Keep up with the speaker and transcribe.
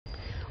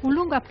Un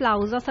lungo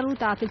applauso ha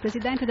salutato il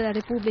presidente della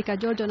Repubblica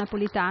Giorgio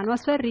Napolitano al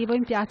suo arrivo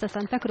in piazza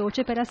Santa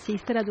Croce per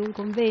assistere ad un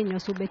convegno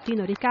su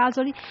Bettino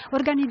Ricasoli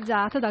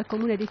organizzato dal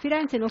Comune di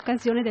Firenze in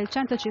occasione del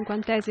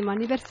 150°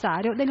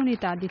 anniversario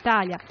dell'Unità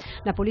d'Italia.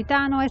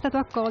 Napolitano è stato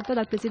accolto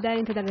dal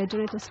presidente della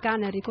Regione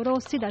Toscana Enrico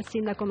Rossi, dal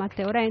sindaco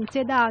Matteo Renzi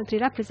e da altri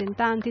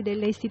rappresentanti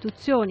delle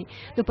istituzioni.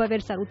 Dopo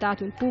aver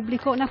salutato il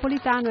pubblico,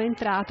 Napolitano è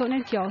entrato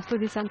nel chiostro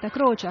di Santa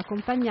Croce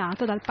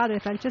accompagnato dal padre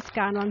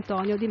francescano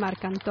Antonio di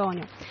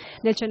Marcantonio.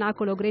 Nel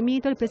Cenacolo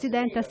gremito il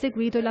presidente ha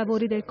seguito i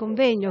lavori del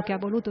convegno che ha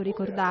voluto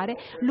ricordare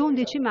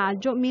l'11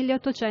 maggio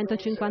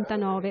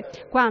 1859,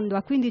 quando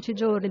a 15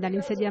 giorni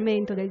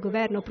dall'insediamento del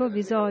governo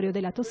provvisorio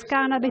della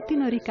Toscana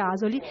Bettino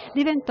Ricasoli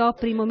diventò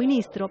primo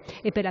ministro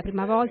e per la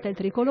prima volta il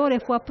tricolore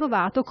fu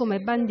approvato come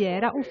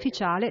bandiera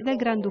ufficiale del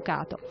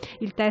Granducato.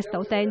 Il testo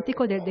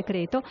autentico del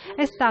decreto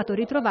è stato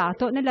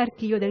ritrovato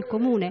nell'archivio del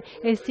comune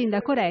e il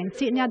sindaco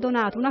Renzi ne ha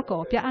donato una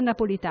copia a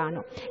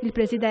Napolitano. Il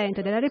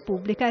presidente della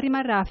Repubblica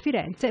rimarrà a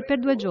Firenze per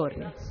 2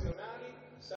 giorni.